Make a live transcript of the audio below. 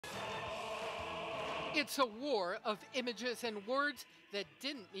It's a war of images and words that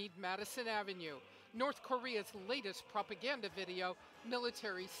didn't need Madison Avenue. North Korea's latest propaganda video,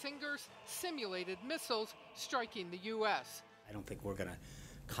 military singers simulated missiles striking the U.S. I don't think we're going to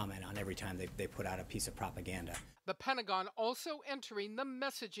comment on every time they put out a piece of propaganda. The Pentagon also entering the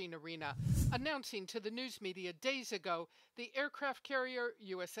messaging arena, announcing to the news media days ago the aircraft carrier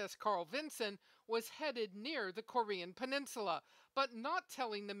USS Carl Vinson was headed near the Korean Peninsula, but not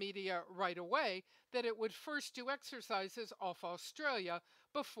telling the media right away that it would first do exercises off Australia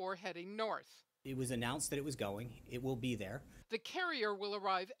before heading north. It was announced that it was going. It will be there. The carrier will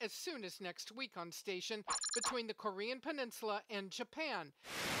arrive as soon as next week on station between the Korean Peninsula and Japan,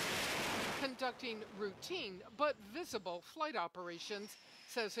 conducting routine but visible flight operations,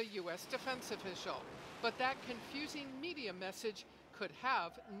 says a U.S. defense official. But that confusing media message could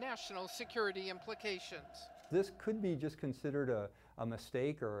have national security implications. This could be just considered a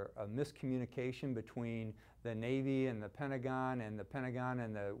mistake or a miscommunication between the Navy and the Pentagon and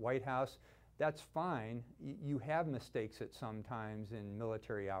the White House. That's fine. You have mistakes at some times in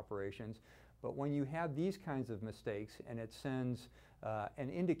military operations, but when you have these kinds of mistakes and it sends an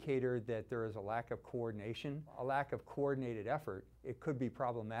indicator that there is a lack of coordination, a lack of coordinated effort, it could be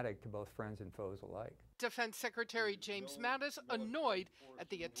problematic to both friends and foes alike. Defense Secretary James Mattis annoyed at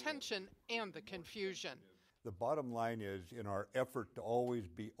the attention and the confusion. The bottom line is, in our effort to always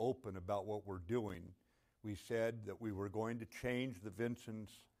be open about what we're doing, we said that we were going to change the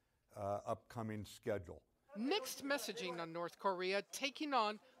Vinson's upcoming schedule. Mixed messaging on North Korea taking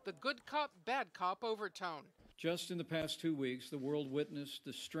on the good cop, bad cop overtone. Just in the past 2 weeks, the world witnessed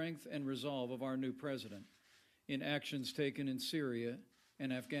the strength and resolve of our new president in actions taken in Syria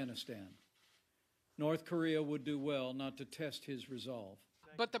and Afghanistan. North Korea would do well not to test his resolve.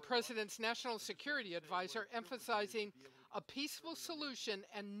 But the president's national security advisor emphasizing a peaceful solution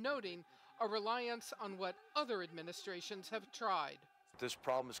and noting a reliance on what other administrations have tried. This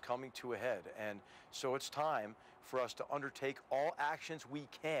problem is coming to a head, and so it's time for us to undertake all actions we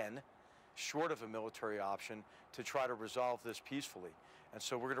can, short of a military option, to try to resolve this peacefully. And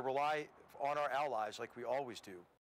so we're going to rely on our allies like we always do.